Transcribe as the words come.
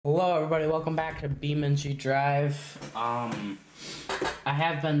Hello everybody, welcome back to Beamng.drive. I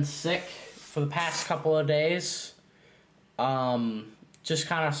have been sick for the past couple of days. Just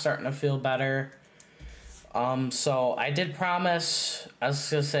kind of starting to feel better. So I did promise, I was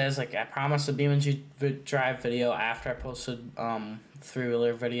gonna say, I promised a Beamng.drive video after I posted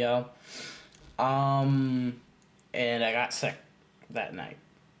three-wheeler video. And I got sick that night.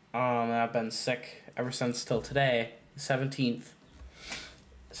 And I've been sick ever since till today, 17th.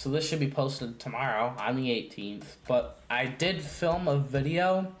 So this should be posted tomorrow on the 18th. But I did film a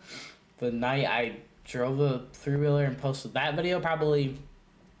video the night I drove the three-wheeler and posted that video, probably,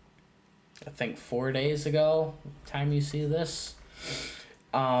 I think, 4 days ago, time you see this.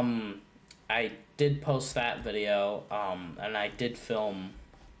 I did post that video, and I did film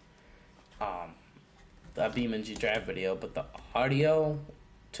the Beamng.drive video, but the audio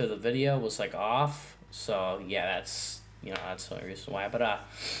to the video was like off. So yeah, that's the only reason why. But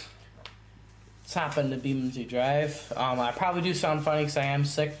let's hop into Beamng.drive. I probably do sound funny because I am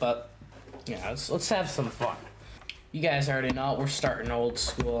sick, but yeah, let's have some fun. You guys already know we're starting old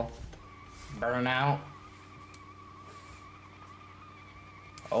school. Burnout.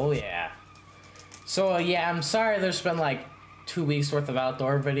 Oh yeah. So yeah, I'm sorry there's been like 2 weeks worth of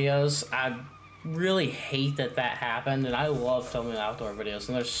outdoor videos. I really hate that happened, and I love filming outdoor videos,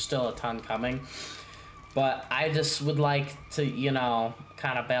 and there's still a ton coming. But I just would like to,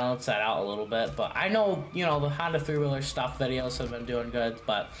 kind of balance that out a little bit. But I know, the Honda three-wheeler stuff videos have been doing good,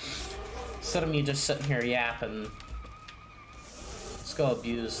 but instead of me just sitting here yapping, let's go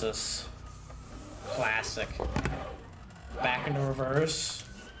abuse this classic. Back into reverse.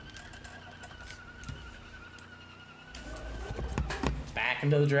 Back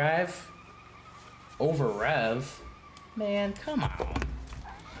into the drive. Over rev. Man, come on.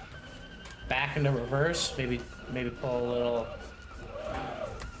 Back into reverse. Maybe pull a little.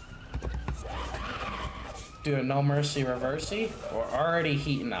 Do a no mercy reversey. We're already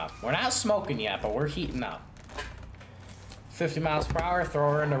heating up. We're not smoking yet, but we're heating up. 50 miles per hour, throw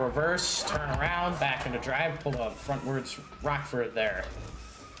her into reverse, turn around, back into drive, pull the frontwards Rockford there.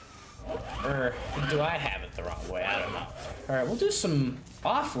 Or do I have it the wrong way? I don't know. Alright, we'll do some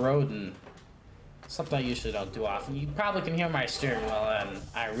off-roading. Something I usually don't do often. You probably can hear my steering wheel, and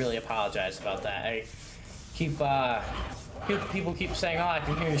I really apologize about that. I keep, people keep saying, oh, I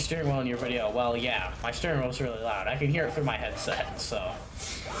can hear your steering wheel in your video. Well, yeah, my steering wheel's really loud. I can hear it through my headset, so.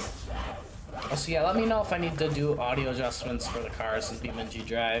 So yeah, let me know if I need to do audio adjustments for the cars in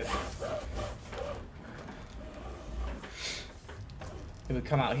Beamng.drive. Maybe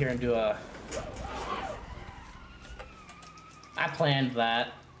come out here and do a. I planned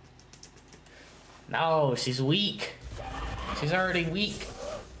that. No, she's weak. She's already weak.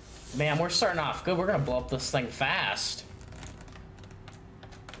 Man, we're starting off good. We're gonna blow up this thing fast.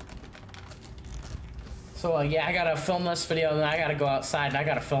 So yeah, I gotta film this video, and then I gotta go outside, and I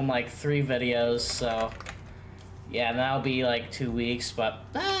gotta film like 3 videos. So yeah, and that'll be like 2 weeks. But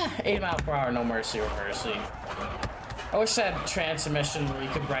 8 miles per hour, no mercy reversing. I wish I had transmission where you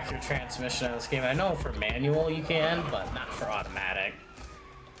could wreck your transmission in this game. I know for manual you can, but not for automatic.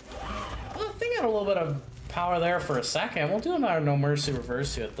 Well, I think I had a little bit of power there for a second. We'll do another no mercy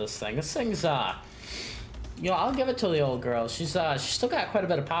reverse with this thing. This thing's I'll give it to the old girl. She's still got quite a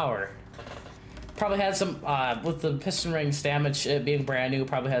bit of power. Probably has some with the piston rings damage, it being brand new,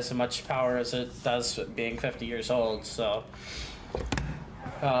 probably has as much power as it does being 50 years old. So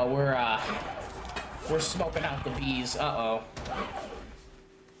we're smoking out the bees. Uh-oh.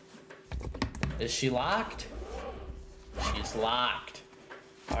 Is she locked? She's locked.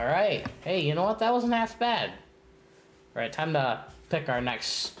 Alright. Hey, you know what? That wasn't half bad. Alright, time to pick our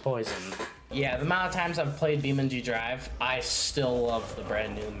next poison. Yeah, the amount of times I've played Beamng.drive, I still love the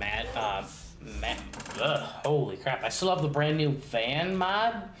brand new holy crap. I still love the brand new van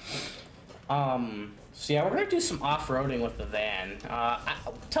mod. So yeah, we're gonna do some off-roading with the van.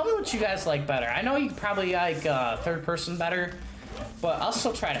 Tell me what you guys like better. I know you probably like third person better, but I'll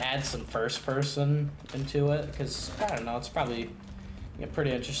still try to add some first person into it, because I don't know, it's probably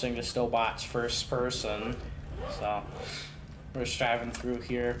pretty interesting to still watch first person. So we're just driving through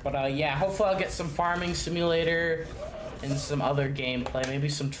here. But yeah, hopefully I'll get some farming simulator and some other gameplay, maybe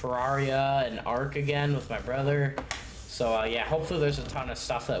some Terraria and Ark again with my brother. So yeah, hopefully there's a ton of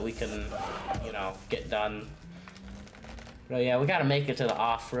stuff that we can, get done. But yeah, we gotta make it to the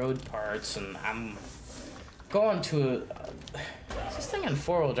off-road parts, and I'm going to, is this thing in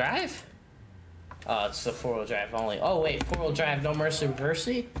 4-wheel drive? Oh, it's the 4-wheel drive only. Oh wait, 4-wheel drive, no mercy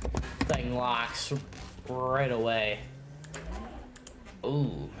reversey? Thing locks right away.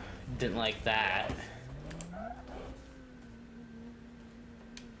 Ooh, didn't like that.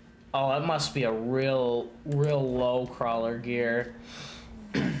 Oh, it must be a real low crawler gear.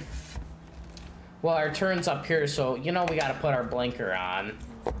 Well, our turn's up here, so you know we gotta put our blinker on.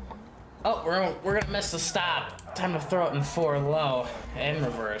 Oh, we're gonna miss the stop. Time to throw it in 4 low and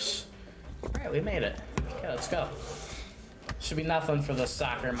reverse. Alright, we made it. Okay, let's go. Should be nothing for the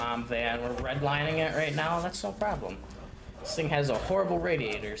soccer mom van. We're redlining it right now. That's no problem. This thing has a horrible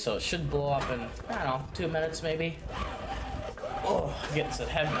radiator, so it should blow up in, I don't know, 2 minutes maybe. Oh, getting some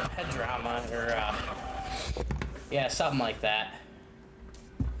head drama, or, yeah, something like that.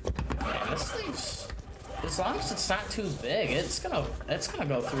 Man, this thing's, as long as it's not too big, it's gonna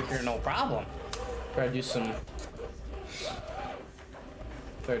go through here no problem. Try to do some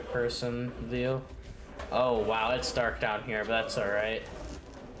third-person view. Oh, wow, it's dark down here, but that's alright.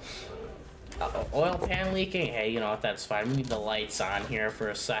 Uh-oh, oil pan leaking? Hey, you know what, that's fine. We need the lights on here for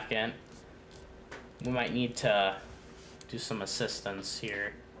a second. We might need to do some assistance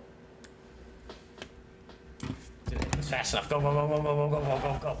here. It's fast enough. Go, go, go, go, go, go, go, go,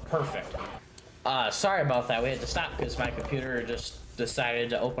 go, go. Perfect. Sorry about that. We had to stop because my computer just decided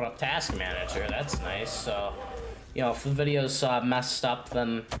to open up Task Manager. That's nice. So, you know, if the video's messed up,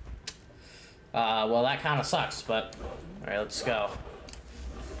 then, well, that kind of sucks. But, all right, let's go.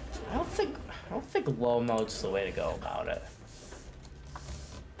 I don't think low mode's the way to go about it.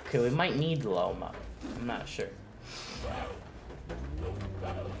 Okay, we might need low mode. I'm not sure.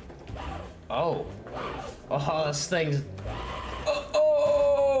 Oh. Oh, this thing's...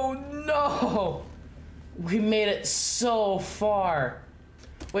 Oh, no! We made it so far.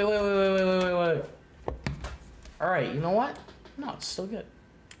 Wait. Alright, you know what? No, it's still good.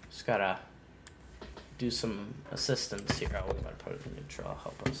 Just gotta do some assistance here. Oh, we gotta put it in neutral.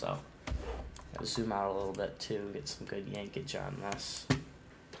 Help us out. Gotta zoom out a little bit, too. Get some good yankage on this.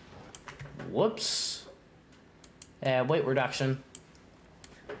 Whoops. Weight reduction.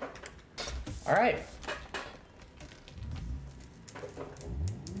 Alright.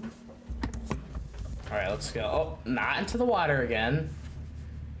 Alright, let's go. Oh, not into the water again.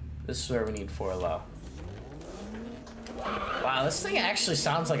 This is where we need 4 low. Wow, this thing actually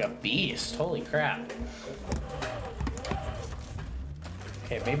sounds like a beast. Holy crap.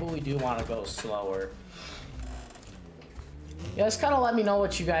 Okay, maybe we do want to go slower. Yeah, just kind of let me know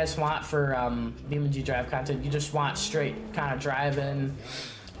what you guys want for Beamng.drive content. You just want straight kind of driving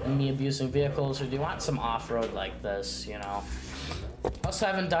and me abusing vehicles, or do you want some off-road like this, you know? Also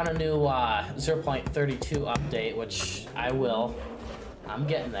haven't done a new 0.32 update, which I will. I'm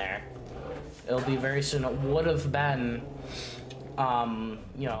getting there. It'll be very soon. It would have been,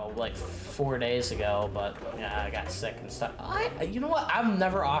 you know, like 4 days ago, but yeah, I got sick and stuff. You know what? I've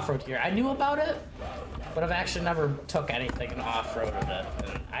never off-road here. I knew about it, but I've actually never took anything and off-roaded it.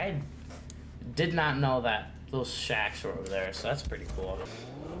 And I did not know that those shacks were over there, so that's pretty cool.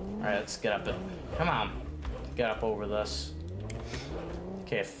 All right, let's get up it. Come on, get up over this.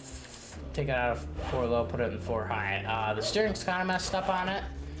 Okay, take it out of 4 low, put it in 4 high. The steering's kind of messed up on it.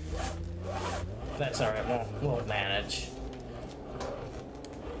 That's all right. We'll manage.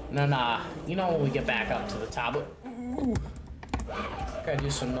 And then, you know, when we get back up to the top, ooh, gotta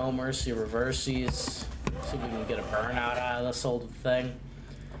do some no mercy reversies. See if we can get a burnout out of this old thing.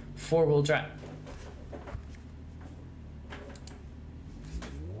 4-wheel drive.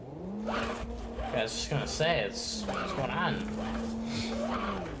 I was just gonna say, what's going on?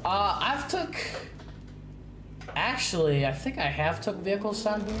 Actually, I think I have took vehicles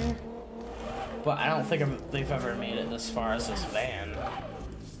down here, but I don't think they've ever made it this far as this van.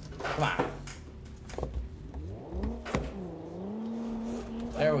 Come on.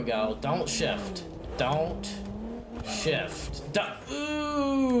 There we go. Don't shift. Don't shift.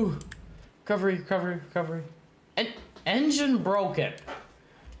 Ooh! Recovery. Engine broken.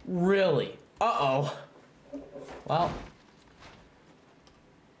 Really? Uh-oh. Well.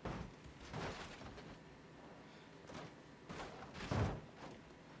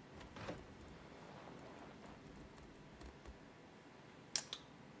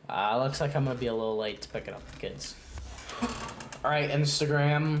 Looks like I'm gonna be a little late to picking up the kids. Alright,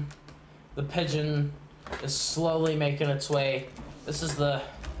 Instagram. The pigeon is slowly making its way. This is the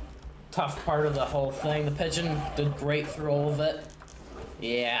tough part of the whole thing. The pigeon did great through all of it.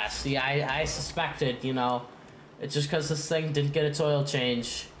 Yeah, see, I suspected, you know, it's just because this thing didn't get its oil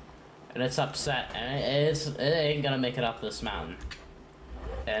change, and it's upset, and it ain't gonna make it up this mountain.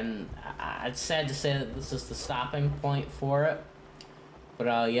 And it's sad to say that this is the stopping point for it,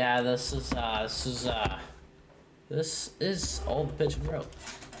 but yeah, this is Old Pigeon Road.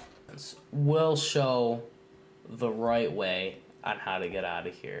 We'll show the right way on how to get out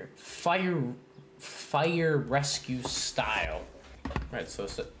of here, fire rescue style. Right, so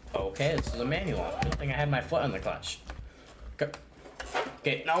Okay, this is a manual. Good thing I had my foot on the clutch.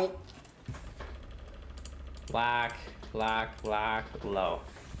 Okay, no. Lock, low.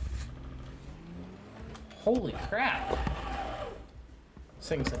 Holy crap. This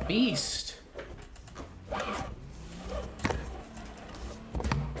thing's a beast.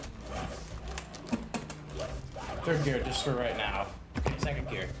 Third gear, just for right now. Okay, second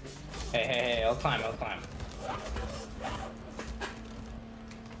gear. Hey, I'll climb.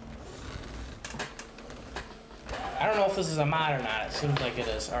 I don't know if this is a mod or not. It seems like it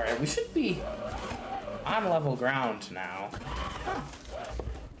is. Alright, we should be on level ground now. Huh.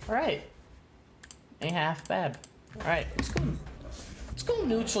 Alright. Ain't half bad. Alright, let's go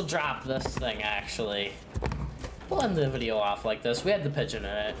neutral drop this thing, actually. We'll end the video off like this. We had the pigeon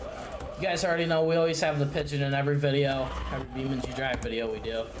in it. You guys already know we always have the pigeon in every video. Every Beamng.drive video we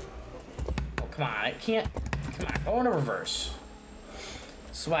do. Oh, come on. I can't. Come on. Go into reverse.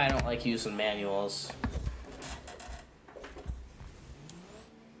 This is why I don't like using manuals.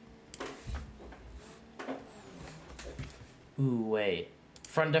 Ooh, wait.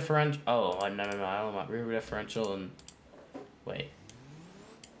 Front differential. Oh, no. I don't want rear differential and. Wait.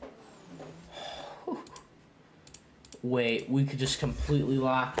 Wait, we could just completely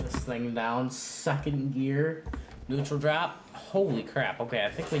lock this thing down. Second gear, neutral drop. Holy crap. Okay,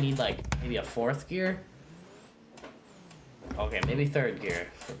 I think we need like maybe a fourth gear. Okay, maybe third gear.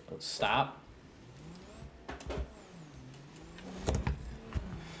 Let's stop.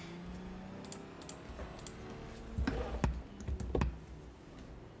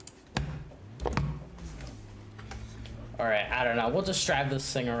 Alright, I don't know. We'll just drive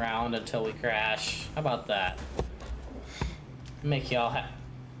this thing around until we crash. How about that? Make y'all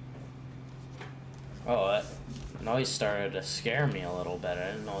Oh, that noise started to scare me a little bit.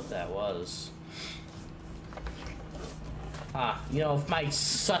 I didn't know what that was. You know, with my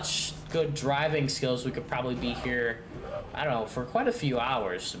such good driving skills, we could probably be here, I don't know, for quite a few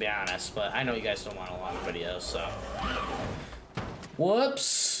hours, to be honest. But I know you guys don't want a long video, so.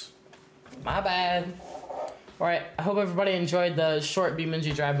 Whoops! My bad. Alright, I hope everybody enjoyed the short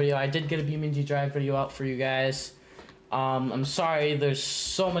Beamng.drive video. I did get a Beamng.drive video out for you guys. I'm sorry there's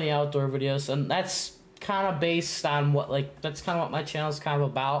so many outdoor videos, and that's kind of based on what, that's kind of what my channel is kind of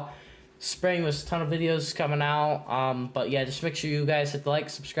about. Spring, there's a ton of videos coming out, but yeah, just make sure you guys hit the like,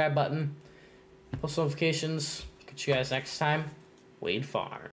 subscribe button, post notifications. Catch you guys next time. Wade Farm.